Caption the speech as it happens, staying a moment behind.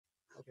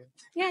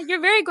Yeah,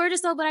 you're very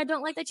gorgeous though, but I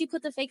don't like that you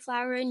put the fake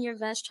flower in your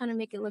vest trying to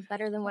make it look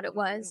better than what it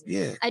was.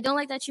 Yeah. I don't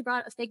like that you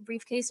brought a fake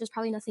briefcase. There's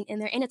probably nothing in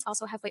there, and it's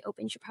also halfway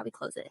open. You should probably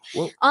close it.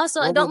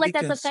 Also, I don't like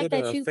that the fact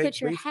that you put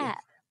your hat.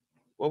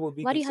 What would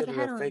be Why do you have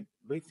considered a hat a fake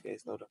on?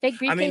 briefcase, though? Fake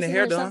briefcase. I mean, the and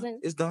hair there's done. something-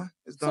 It's done.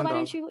 It's done. So why dog.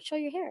 didn't you show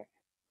your hair?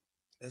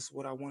 That's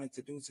what I wanted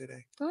to do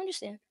today. I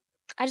understand.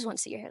 I just want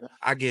to see your hair though.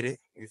 I get it.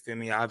 You feel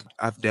me? I've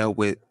dealt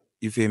with,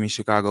 you feel me,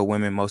 Chicago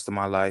women most of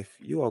my life.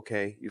 You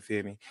okay? You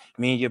feel me?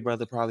 Me and your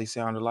brother probably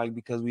sound alike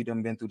because we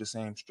done been through the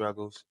same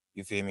struggles.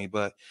 You feel me?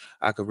 But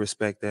I could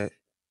respect that.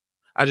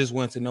 I just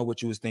wanted to know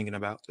what you was thinking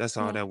about. That's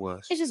all that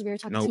was. It's just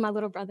weird talking to my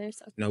little brother.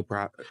 So. No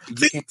problem.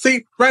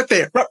 See, right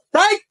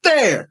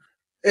there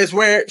is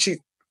where she.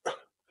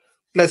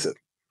 Listen,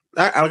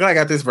 I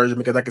got this version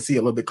because I can see it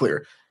a little bit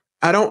clearer.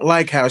 I don't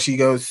like how she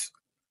goes.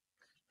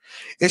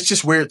 It's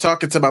just weird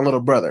talking to my little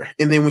brother,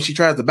 and then when she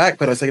tries to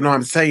backpedal, I say, "No,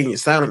 I'm saying you're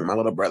sounding like my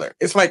little brother."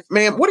 It's like,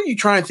 man, what are you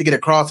trying to get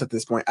across at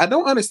this point? I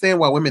don't understand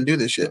why women do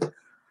this shit,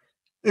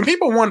 and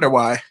people wonder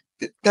why.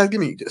 Guys, give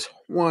me just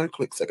one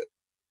quick second.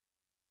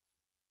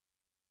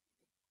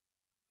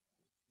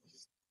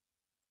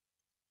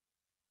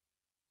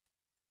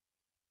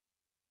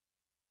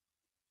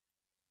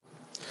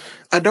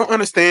 I don't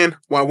understand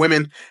why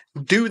women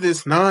do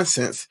this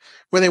nonsense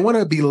where they want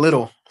to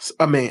belittle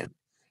a man.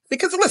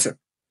 Because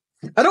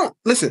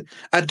listen,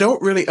 I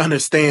don't really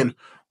understand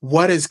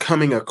what is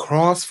coming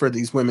across for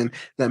these women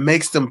that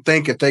makes them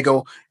think if they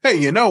go, hey,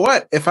 you know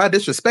what? If I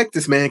disrespect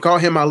this man, call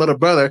him my little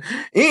brother,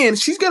 and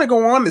she's going to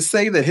go on to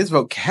say that his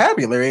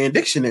vocabulary and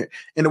dictionary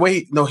and the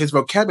way, his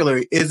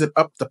vocabulary isn't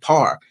up to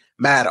par.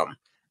 Madam,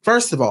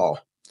 first of all,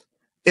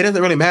 it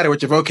doesn't really matter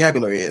what your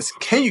vocabulary is.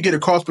 Can you get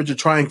across what you're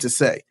trying to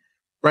say?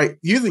 Right?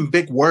 Using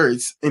big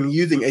words and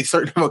using a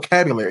certain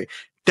vocabulary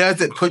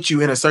doesn't put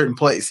you in a certain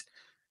place.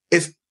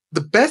 It's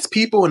the best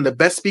people and the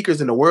best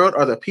speakers in the world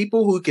are the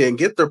people who can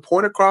get their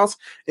point across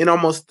in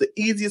almost the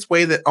easiest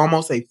way that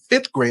almost a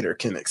fifth grader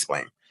can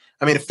explain.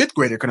 I mean, a fifth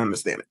grader can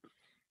understand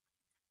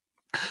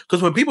it.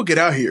 Because when people get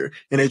out here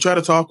and they try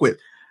to talk with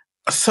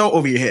so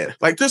over your head,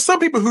 like there's some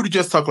people who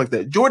just talk like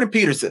that. Jordan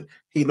Peterson,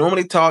 he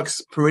normally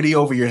talks pretty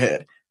over your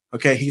head.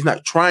 Okay, he's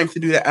not trying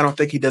to do that. I don't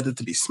think he does it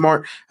to be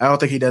smart. I don't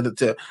think he does it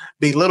to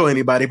belittle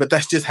anybody, but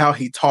that's just how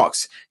he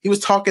talks. He was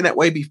talking that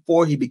way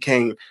before he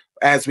became,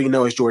 as we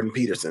know, as Jordan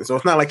Peterson. So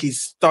it's not like he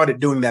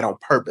started doing that on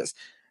purpose.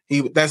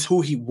 That's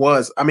who he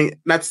was. I mean,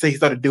 not to say he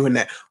started doing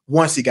that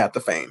once he got the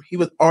fame. He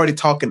was already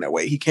talking that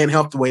way. He can't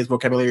help the way his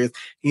vocabulary is.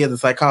 He is a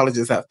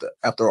psychologist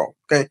after all.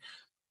 Okay.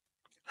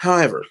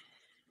 However,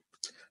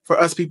 for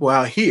us people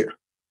out here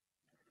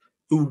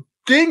who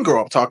didn't grow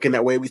up talking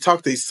that way, we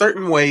talked a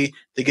certain way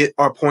to get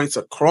our points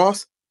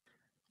across.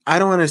 I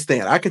don't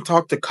understand. I can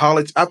talk to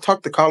college. I've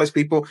talked to college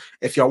people.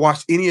 If y'all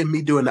watch any of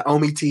me doing the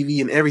OMI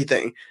TV and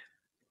everything,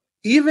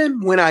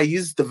 even when I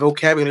use the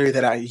vocabulary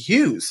that I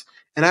use,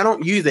 and I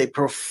don't use a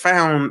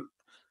profound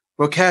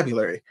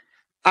vocabulary,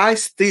 I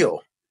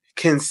still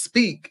can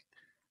speak.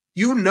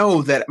 You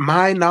know that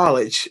my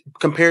knowledge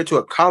compared to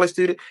a college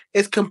student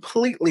is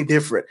completely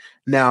different.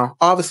 Now,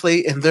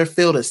 obviously, in their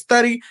field of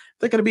study,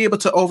 they're going to be able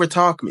to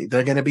overtalk me.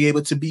 They're going to be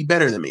able to be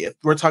better than me. If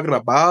we're talking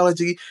about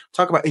biology,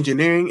 talk about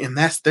engineering, and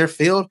that's their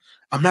field,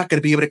 I'm not going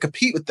to be able to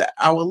compete with that.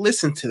 I will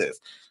listen to this.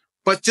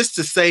 But just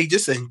to say,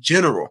 just in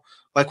general,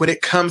 like when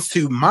it comes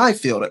to my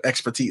field of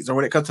expertise or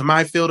when it comes to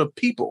my field of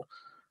people,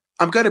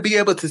 I'm going to be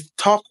able to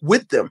talk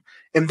with them.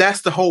 And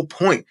that's the whole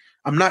point.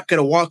 I'm not going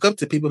to walk up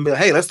to people and be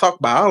like, hey, let's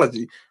talk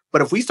biology.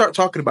 But if we start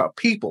talking about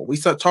people, we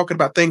start talking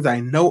about things I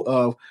know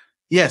of,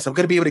 yes, I'm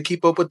going to be able to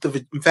keep up with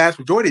the vast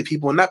majority of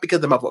people, not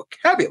because of my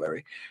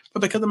vocabulary, but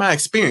because of my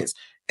experience.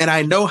 And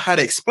I know how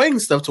to explain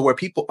stuff to where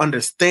people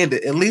understand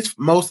it, at least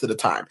most of the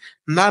time.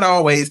 Not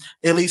always,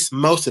 at least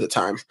most of the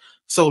time.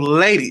 So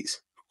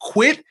ladies,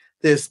 quit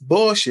this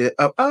bullshit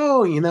of,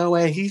 oh, you know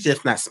what, he's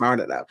just not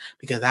smart enough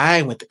because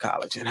I went to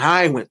college and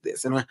I went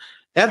this. And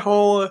that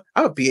whole,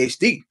 I'm a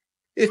PhD.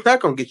 It's not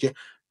going to get you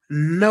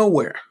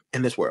nowhere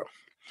in this world.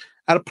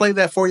 I'd play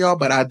that for y'all,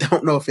 but I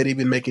don't know if it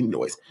even make any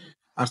noise.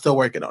 I'm still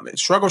working on it.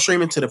 Struggle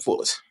streaming to the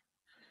fullest.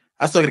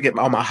 I still got to get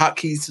all my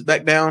hotkeys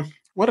back down.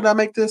 What did I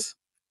make this?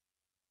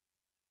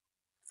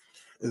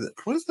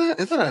 What is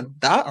that? Is that a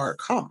dot or a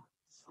comma?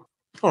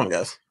 Hold on,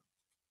 guys.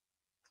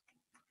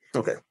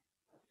 Okay.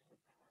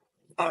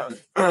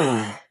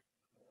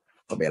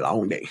 It'll be a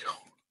long day.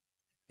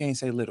 You ain't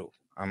say little.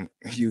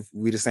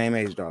 We the same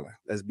age, darling.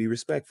 Let's be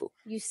respectful.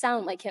 You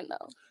sound like him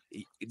though.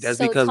 That's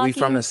so because we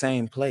from the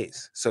same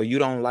place. So you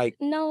don't like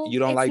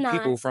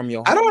people from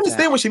your hometown. I don't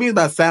understand what she means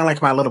by sound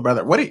like my little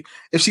brother.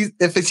 If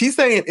she's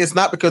saying it's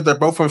not because they're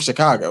both from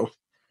Chicago,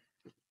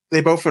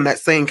 they both from that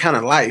same kind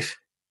of life,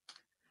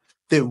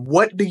 then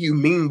what do you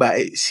mean by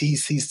it? He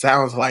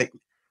sounds like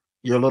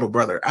your little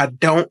brother. I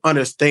don't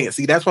understand.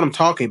 See, that's what I'm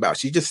talking about.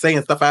 She's just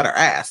saying stuff out her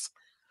ass.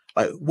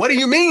 Like, what do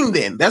you mean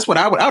then? That's what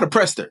I would have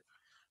pressed her.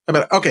 I'd be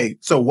like, okay,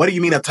 so what do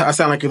you mean I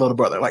sound like your little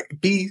brother? Like,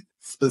 be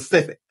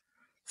specific.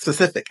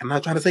 Specific. I'm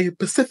not trying to say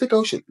Pacific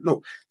Ocean.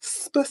 No,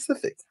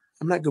 specific.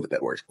 I'm not good with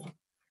that word.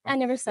 I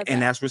never said that.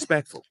 And that's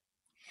respectful.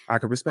 I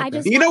can respect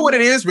that. You know what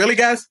it is, really,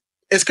 guys?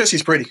 It's because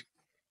she's pretty.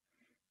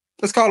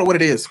 Let's call it what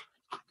it is.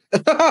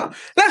 Let's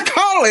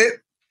call it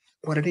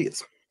what it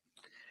is.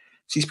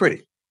 She's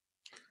pretty.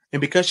 And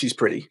because she's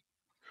pretty,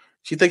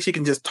 she thinks she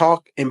can just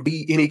talk and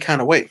be any kind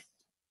of way.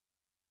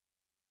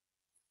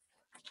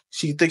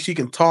 She thinks she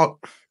can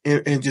talk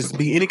and just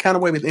be any kind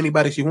of way with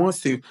anybody she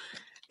wants to.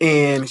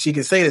 And she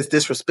can say this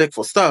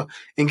disrespectful stuff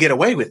and get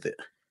away with it.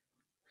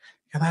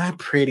 And I'm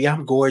pretty,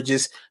 I'm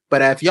gorgeous.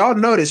 But if y'all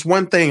notice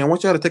one thing, I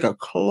want y'all to take a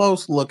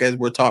close look as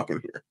we're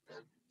talking here.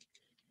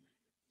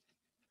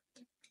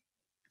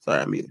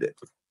 Sorry, I muted it.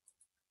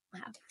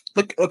 Wow.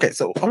 Look, okay,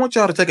 so I want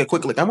y'all to take a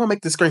quick look. I'm going to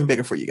make the screen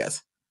bigger for you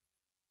guys.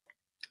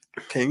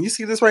 Can you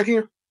see this right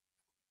here?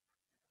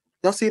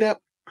 Y'all see that?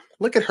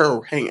 Look at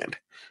her hand.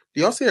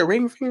 Do y'all see a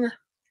ring finger?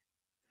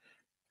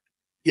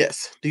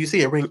 Yes. Do you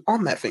see a ring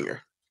on that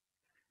finger?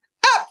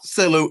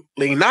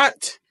 Absolutely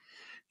not.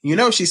 You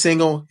know she's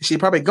single. She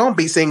probably gonna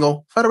be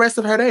single for the rest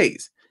of her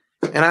days.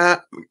 And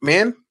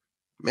man,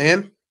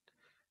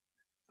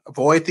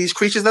 avoid these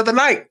creatures of the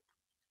night.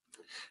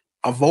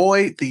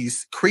 Avoid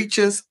these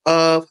creatures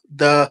of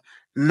the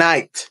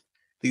night.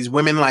 These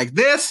women like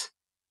this,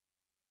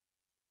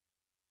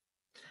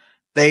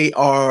 they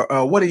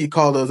are, what do you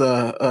call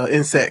those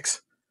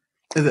insects?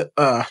 Is it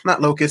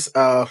not locusts?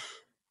 The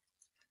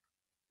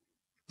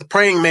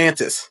praying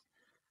mantis.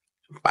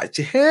 Bite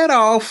your head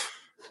off.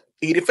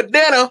 Eat it for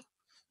dinner.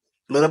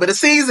 A little bit of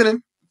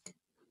seasoning.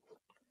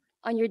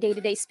 On your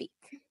day-to-day speak.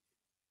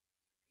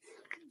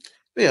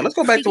 Yeah, let's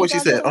go back to what she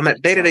said on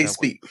that day-to-day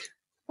speak.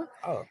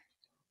 Oh.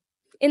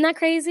 Isn't that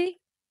crazy?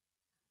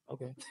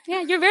 Okay.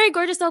 Yeah, you're very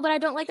gorgeous though, but I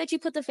don't like that you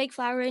put the fake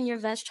flower in your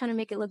vest trying to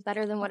make it look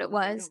better than what it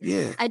was.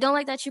 Yeah. I don't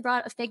like that you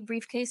brought a fake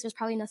briefcase. There's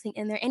probably nothing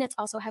in there, and it's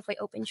also halfway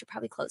open. You should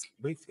probably close it.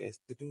 Briefcase.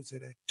 The dude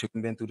said that.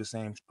 Chicken been through the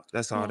same.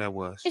 That's all that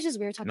was. It's just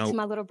weird talking to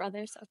my little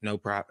brother. So no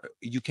problem.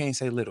 You can't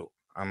say little.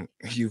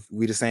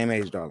 We the same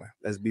age, darling.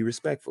 Let's be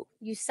respectful.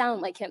 You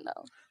sound like him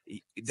though.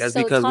 That's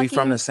so because we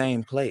from the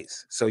same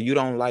place. So you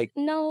don't like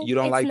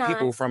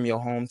people from your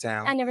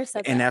hometown. I never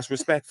said that. And that's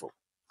respectful.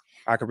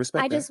 I can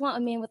respect that. I just want a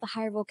man with a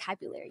higher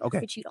vocabulary. Okay.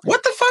 Which you don't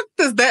what the fuck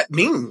does that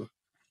mean?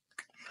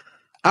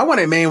 I want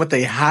a man with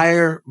a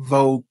higher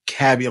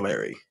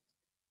vocabulary.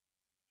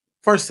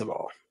 First of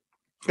all,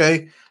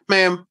 okay,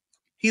 ma'am,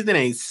 he's in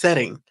a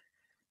setting.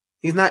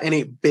 He's not in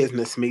a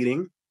business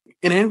meeting.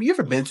 And have you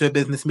ever been to a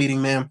business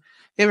meeting, ma'am?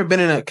 You ever been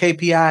in a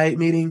KPI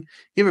meeting?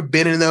 You ever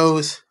been in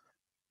those?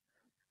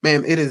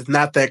 Ma'am, it is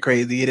not that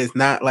crazy. It is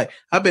not like,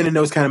 I've been in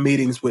those kind of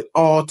meetings with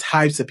all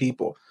types of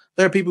people.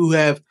 There are people who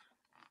have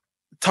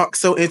talk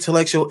so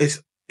intellectual, it's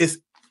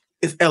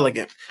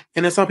elegant.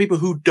 And there's some people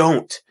who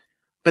don't.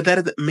 But that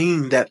doesn't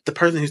mean that the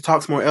person who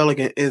talks more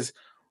elegant is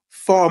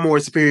far more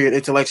superior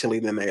intellectually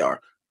than they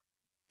are.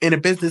 In a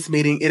business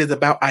meeting, it is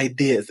about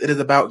ideas. It is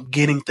about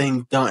getting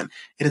things done.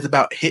 It is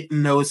about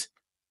hitting those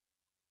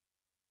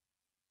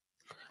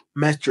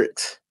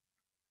metrics.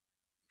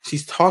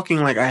 She's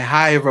talking like a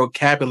higher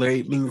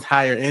vocabulary means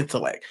higher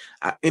intellect.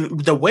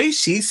 And the way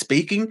she's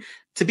speaking,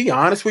 to be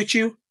honest with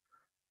you,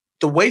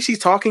 the way she's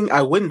talking,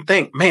 I wouldn't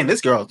think, man,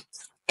 this girl's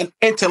an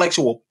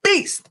intellectual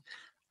beast.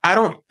 I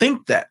don't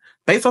think that.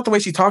 Based off the way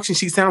she talks,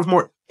 she sounds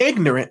more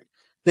ignorant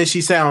than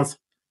she sounds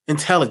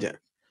intelligent.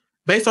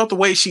 Based off the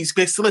way she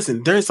speaks,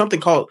 listen, there is something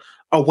called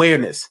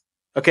awareness,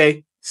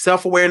 okay?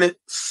 Self-awareness,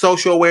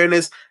 social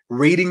awareness,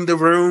 reading the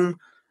room.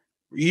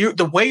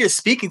 The way you're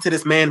speaking to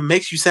this man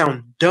makes you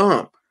sound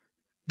dumb.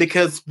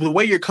 Because the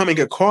way you're coming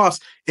across,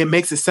 it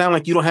makes it sound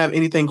like you don't have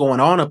anything going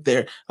on up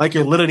there. Like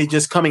you're literally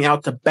just coming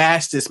out to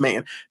bash this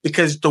man.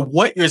 Because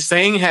what you're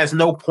saying has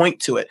no point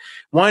to it.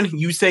 One,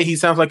 you say he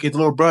sounds like his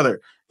little brother.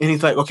 And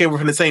he's like, okay, we're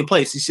from the same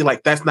place. And she's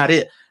like, that's not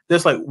it.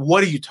 That's like,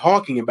 what are you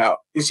talking about?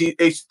 And so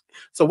it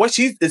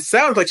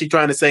sounds like she's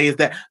trying to say is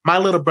that my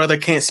little brother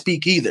can't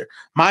speak either.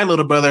 My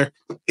little brother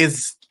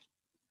has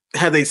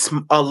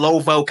a low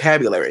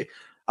vocabulary,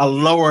 a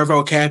lower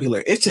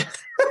vocabulary. It's just...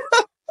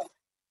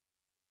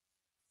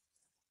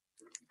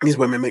 These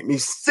women make me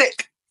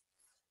sick.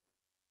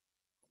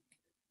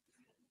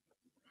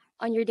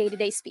 On your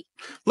day-to-day speak.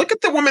 Look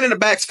at the woman in the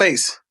back's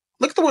face.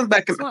 Look at the one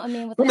back in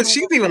the woman.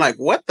 She's even like,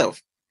 what the?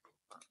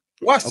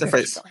 Watch the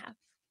face.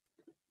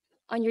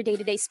 On your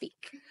day-to-day speak.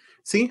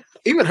 See,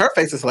 even her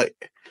face is like,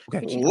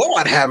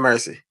 Lord have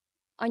mercy.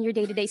 On your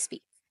day-to-day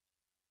speak.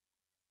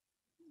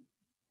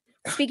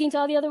 Speaking to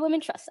all the other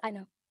women, trust. I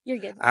know you're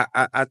good.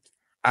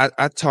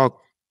 I talk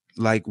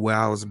like where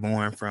I was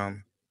born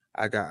from.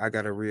 I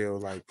got a real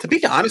like. To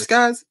be honest,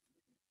 guys,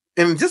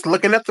 and just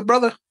looking at the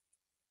brother,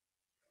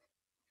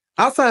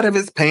 outside of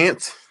his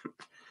pants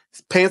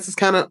is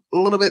kind of a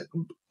little bit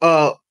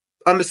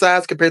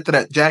undersized compared to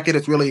that jacket.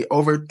 It's really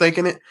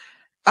overthinking it.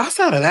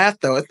 Outside of that,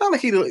 though, it's not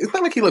like he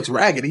looks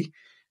raggedy.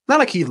 It's not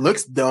like he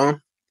looks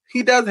dumb.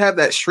 He does have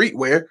that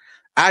streetwear.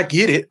 I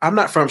get it. I'm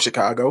not from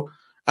Chicago.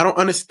 I don't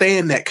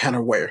understand that kind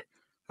of wear.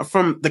 I'm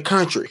from the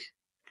country.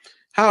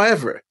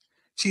 However,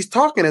 she's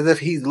talking as if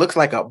he looks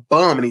like a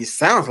bum and he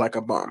sounds like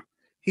a bum.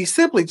 He's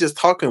simply just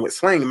talking with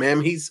slang,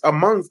 man. He's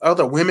amongst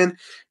other women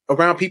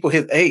around people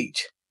his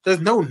age. There's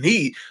no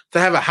need to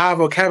have a high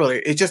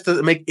vocabulary. It just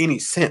doesn't make any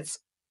sense.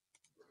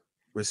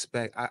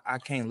 Respect. I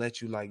can't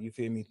let you, like, you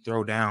feel me,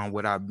 throw down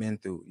what I've been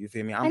through. You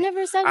feel me? I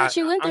never said what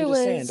you went through was.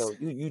 I'm just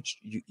saying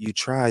though, you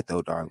tried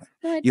though, darling.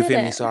 No, you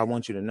feel me? So I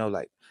want you to know,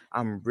 like,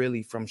 I'm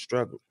really from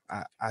struggle.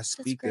 I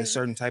speak a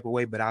certain type of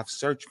way, but I've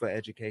searched for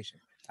education.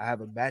 I have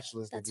a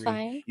bachelor's degree.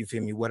 Fine. You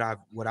feel me? What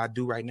I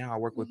do right now, I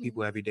work with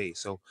people every day.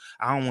 So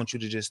I don't want you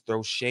to just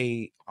throw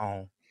shade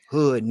on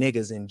hood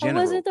niggas in general.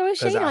 I wasn't throwing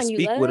shade on you.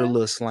 I speak with a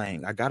little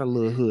slang. I got a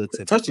little hood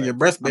to touching your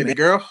breast, baby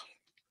girl.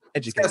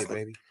 Educated,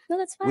 baby. No,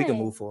 that's fine. We can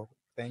move forward.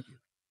 Thank you.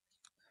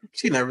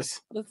 She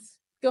nervous. Let's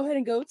go ahead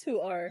and go to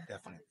our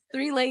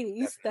three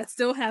ladies that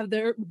still have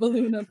their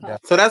balloon up high.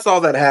 So that's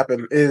all that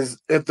happened.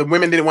 Is if the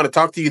women didn't want to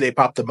talk to you, they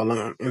popped the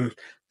balloon, and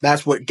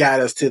that's what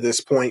got us to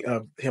this point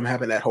of him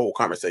having that whole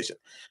conversation.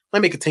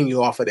 Let me continue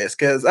off of this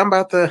because I'm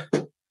about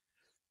to.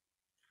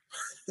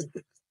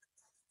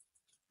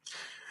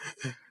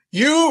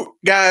 You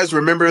guys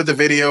remember the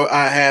video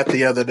I had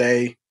the other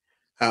day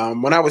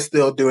when I was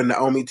still doing the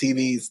Omi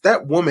TVs?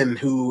 That woman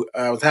who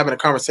was having a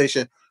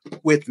conversation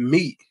with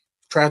me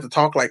tried to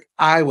talk like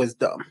I was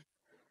dumb.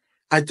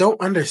 I don't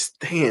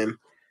understand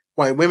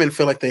why women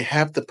feel like they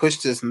have to push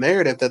this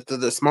narrative that they're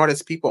the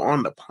smartest people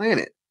on the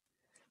planet.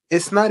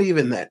 It's not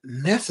even that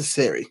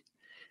necessary.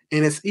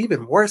 And it's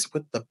even worse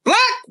with the black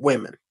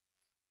women.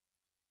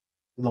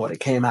 Lord, it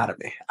came out of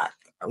me.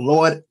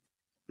 Lord,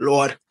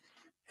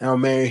 Hail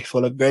Mary,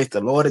 full of grace, the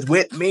Lord is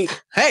with me.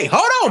 Hey,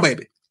 hold on,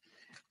 baby.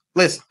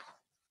 Listen.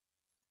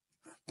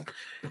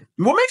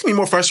 What makes me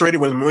more frustrated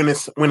when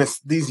it's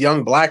these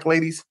young black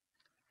ladies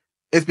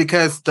is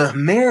because the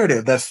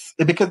narrative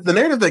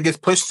that gets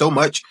pushed so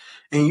much,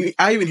 and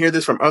I even hear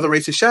this from other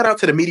races. Shout out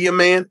to the media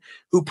man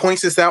who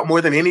points this out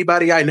more than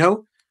anybody I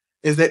know,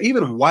 is that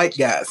even white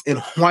guys and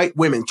white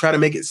women try to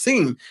make it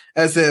seem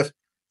as if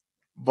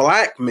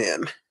black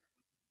men,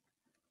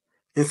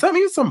 and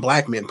even some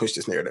black men push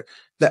this narrative,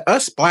 that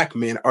us black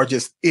men are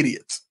just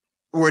idiots.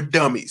 We're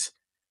dummies.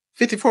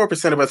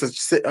 54% of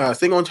us are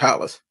single and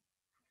childless.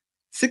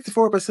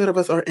 64% of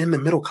us are in the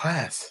middle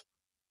class.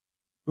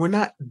 We're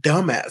not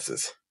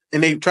dumbasses.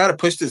 And they try to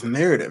push this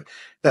narrative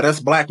that us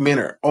black men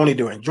are only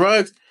doing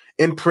drugs,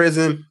 in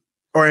prison,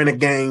 or in a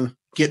gang,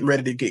 getting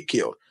ready to get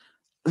killed.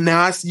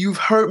 Now, you've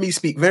heard me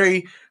speak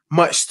very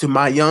much to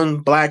my young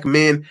black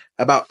men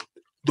about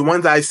the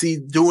ones I see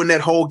doing that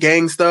whole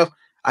gang stuff.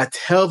 I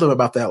tell them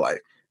about that life.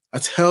 I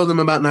tell them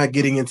about not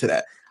getting into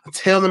that. I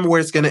tell them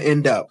where it's going to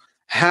end up,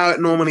 how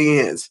it normally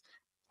ends.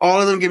 All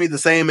of them give me the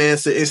same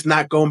answer. It's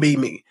not going to be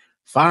me.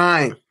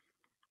 Fine.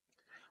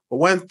 But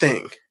one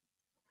thing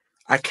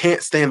I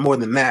can't stand more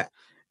than that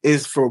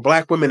is for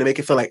black women to make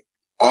it feel like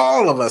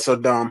all of us are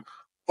dumb.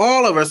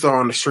 All of us are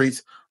on the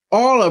streets.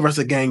 All of us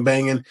are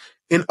gangbanging.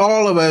 And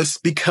all of us,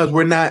 because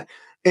we're not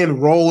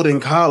enrolled in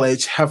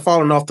college, have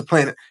fallen off the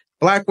planet.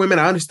 Black women,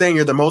 I understand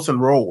you're the most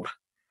enrolled,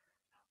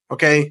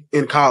 okay,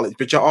 in college,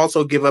 but y'all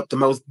also give up the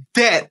most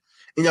debt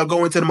and y'all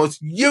go into the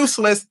most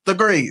useless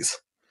degrees.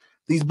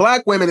 These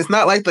black women, it's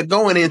not like they're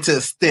going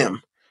into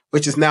STEM,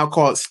 which is now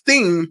called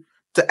STEAM,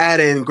 to add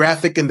in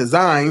graphic and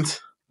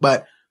designs,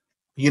 but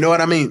you know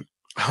what I mean?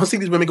 I don't see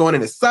these women going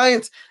into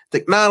science,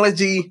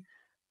 technology,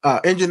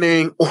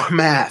 engineering, or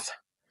math.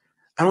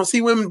 I don't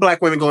see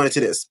black women going into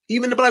this.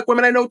 Even the black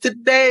women I know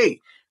today,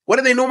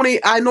 what do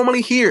I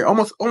normally hear?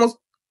 Almost,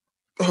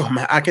 oh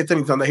man, I can't tell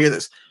you something. I hear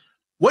this.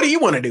 What do you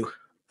want to do?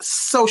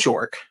 Social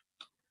work.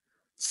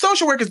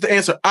 Social work is the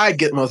answer I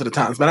get most of the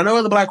times. But I know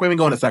other black women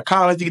going to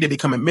psychology. They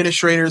become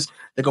administrators.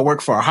 They go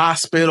work for a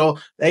hospital.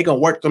 They go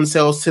work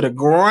themselves to the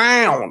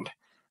ground,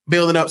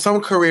 building up some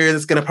career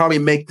that's going to probably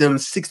make them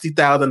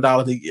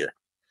 $60,000 a year.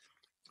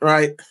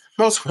 Right?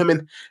 Most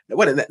women,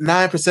 what is that?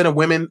 9% of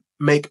women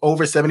make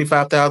over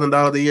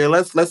 $75,000 a year.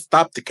 Let's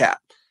stop the cap.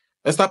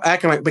 Let's stop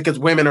acting like because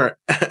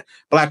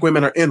black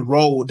women are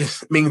enrolled,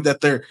 this means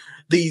that they're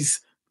these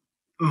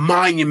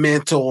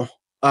monumental,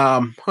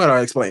 how do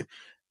I explain?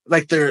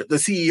 Like they're the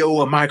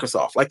CEO of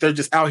Microsoft. Like they're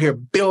just out here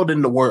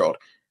building the world.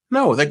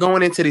 No, they're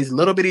going into these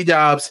little bitty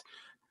jobs,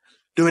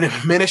 doing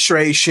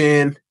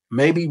administration,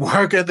 maybe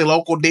work at the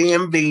local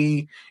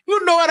DMV.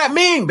 You know what I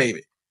mean,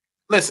 baby.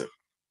 Listen,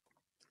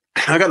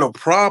 I got no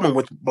problem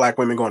with black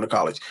women going to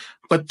college,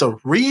 but the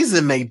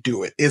reason they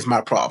do it is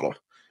my problem.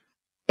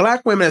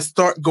 Black women that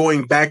start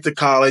going back to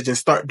college and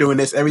start doing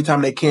this every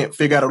time they can't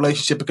figure out a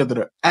relationship because of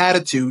their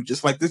attitude,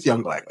 just like this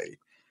young black lady.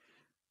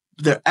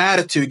 Their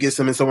attitude gets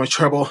them in so much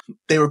trouble.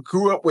 They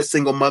grew up with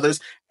single mothers.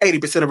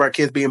 80% of our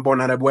kids being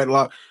born out of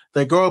wedlock.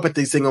 They grow up with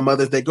these single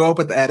mothers. They grow up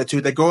with the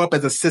attitude. They grow up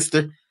as a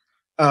sister,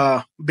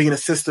 being a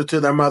sister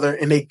to their mother,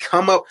 and they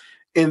come up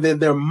and then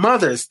their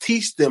mothers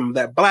teach them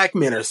that black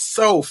men are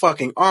so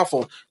fucking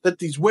awful that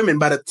these women,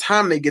 by the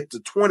time they get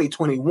to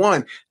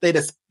 2021, they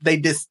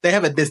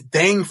have a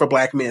disdain for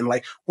black men.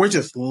 Like, we're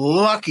just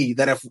lucky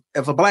that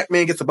if a black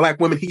man gets a black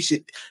woman, he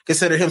should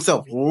consider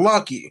himself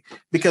lucky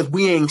because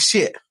we ain't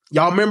shit.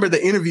 Y'all remember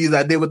the interviews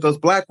I did with those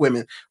black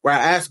women where I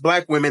asked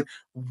black women,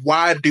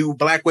 why do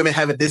black women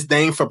have a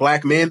disdain for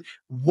black men?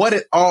 What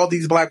did all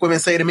these black women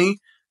say to me?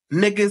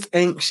 Niggas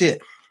ain't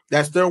shit.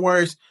 That's their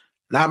words,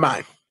 not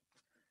mine.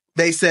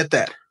 They said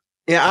that.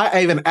 And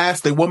I even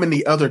asked a woman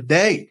the other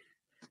day,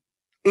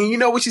 and you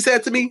know what she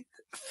said to me?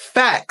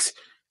 Facts.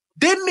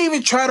 Didn't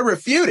even try to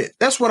refute it.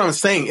 That's what I'm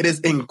saying. It is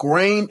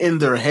ingrained in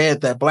their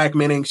head that black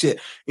men ain't shit.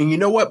 And you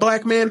know what,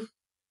 black men?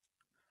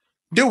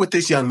 Do what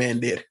this young man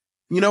did.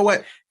 You know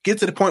what? Get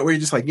to the point where you're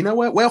just like, you know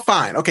what? Well,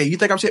 fine. Okay, you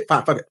think I'm shit?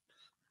 Fine, fuck it.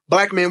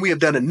 Black men, we have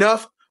done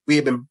enough. We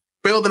have been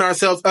building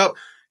ourselves up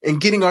and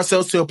getting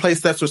ourselves to a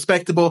place that's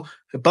respectable.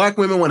 If black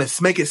women want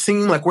to make it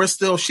seem like we're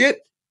still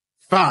shit,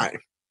 fine.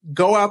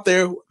 Go out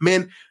there,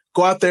 men,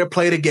 go out there,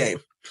 play the game.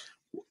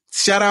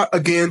 Shout out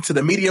again to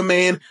the media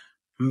man.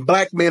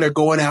 Black men are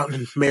going out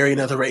and marrying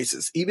other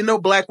races. Even though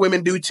black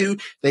women do too,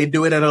 they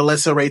do it at a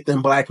lesser rate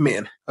than black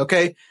men.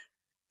 Okay?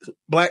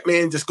 Black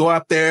men, just go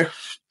out there,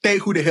 say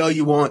who the hell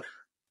you want.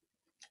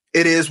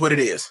 It is what it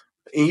is.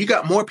 And you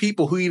got more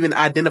people who even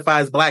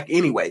identify as black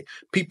anyway.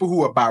 People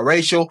who are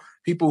biracial,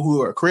 people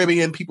who are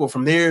Caribbean, people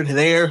from there to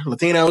there,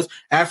 Latinos,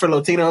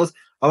 Afro-Latinos.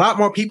 A lot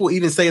more people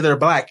even say they're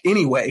black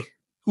anyway,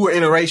 who are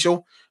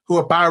interracial, who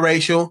are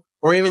biracial,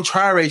 or even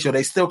triracial.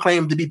 They still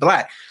claim to be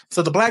black.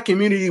 So the black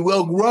community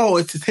will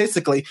grow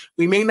statistically.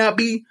 We may not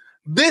be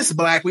this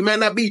black. We might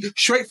not be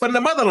straight from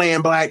the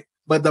motherland black,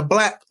 but the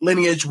black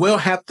lineage will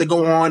have to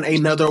go on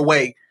another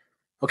way.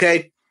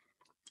 Okay?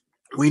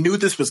 We knew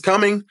this was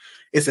coming.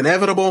 It's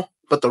inevitable.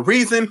 But the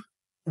reason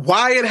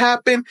why it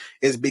happened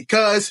is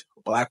because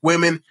black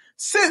women,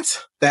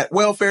 since that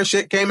welfare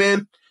shit came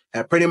in,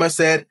 have pretty much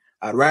said,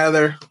 I'd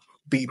rather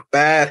be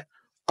bad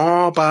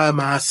all by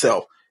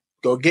myself.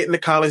 Go get into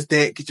college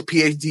debt, get your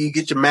PhD,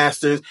 get your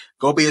master's,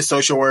 go be a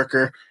social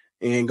worker,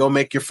 and go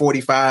make your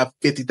 $45,000,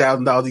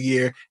 $50,000 a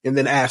year, and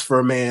then ask for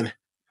a man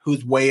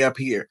who's way up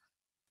here.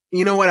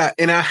 You know what?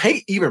 I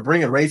hate even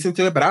bringing race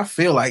into it, but I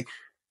feel like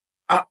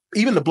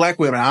even the black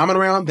women I'm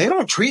around, they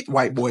don't treat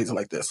white boys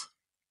like this.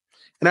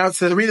 And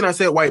the reason I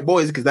said white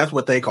boys is because that's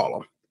what they call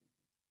them.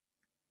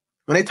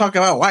 When they talk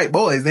about white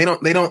boys, they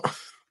don't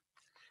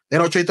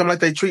treat them like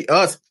they treat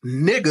us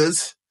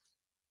niggas.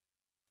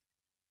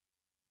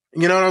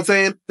 You know what I'm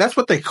saying? That's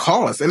what they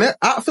call us. And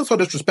I feel so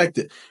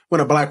disrespected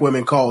when a black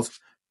woman calls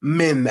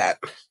men that.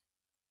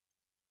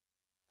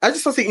 I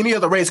just don't see any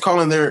other race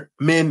calling their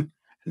men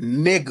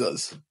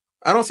niggas.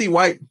 I don't see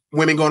white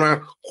women going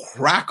around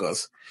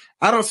crackers.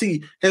 I don't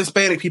see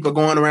Hispanic people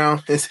going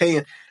around and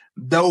saying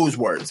those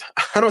words.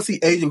 I don't see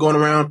Asian going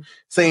around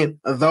saying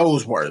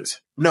those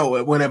words.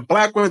 No, when a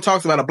black woman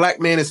talks about a black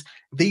man, it's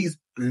these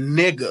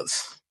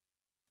niggas.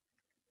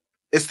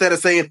 Instead of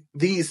saying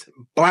these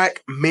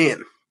black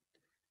men.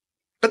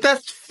 But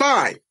that's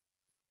fine.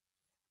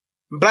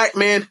 Black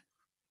men,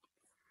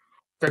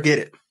 forget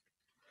it.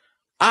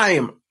 I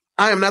am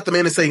not the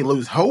man to say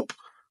lose hope.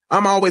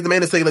 I'm always the man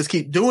to say let's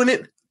keep doing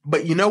it.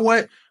 But you know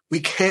what? We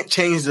can't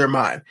change their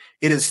mind.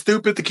 It is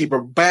stupid to keep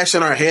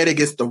bashing our head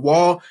against the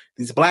wall.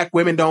 These black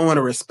women don't want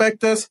to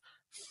respect us.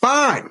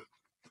 Fine.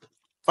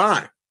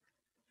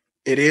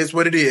 It is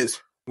what it is.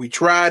 We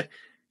tried.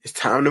 It's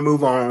time to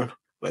move on.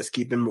 Let's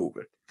keep it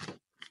moving.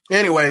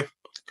 Anyway,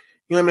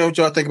 you let me know what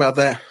y'all think about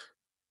that.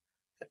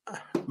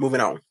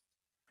 Moving on. All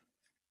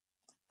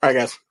right,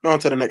 guys. On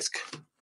to the next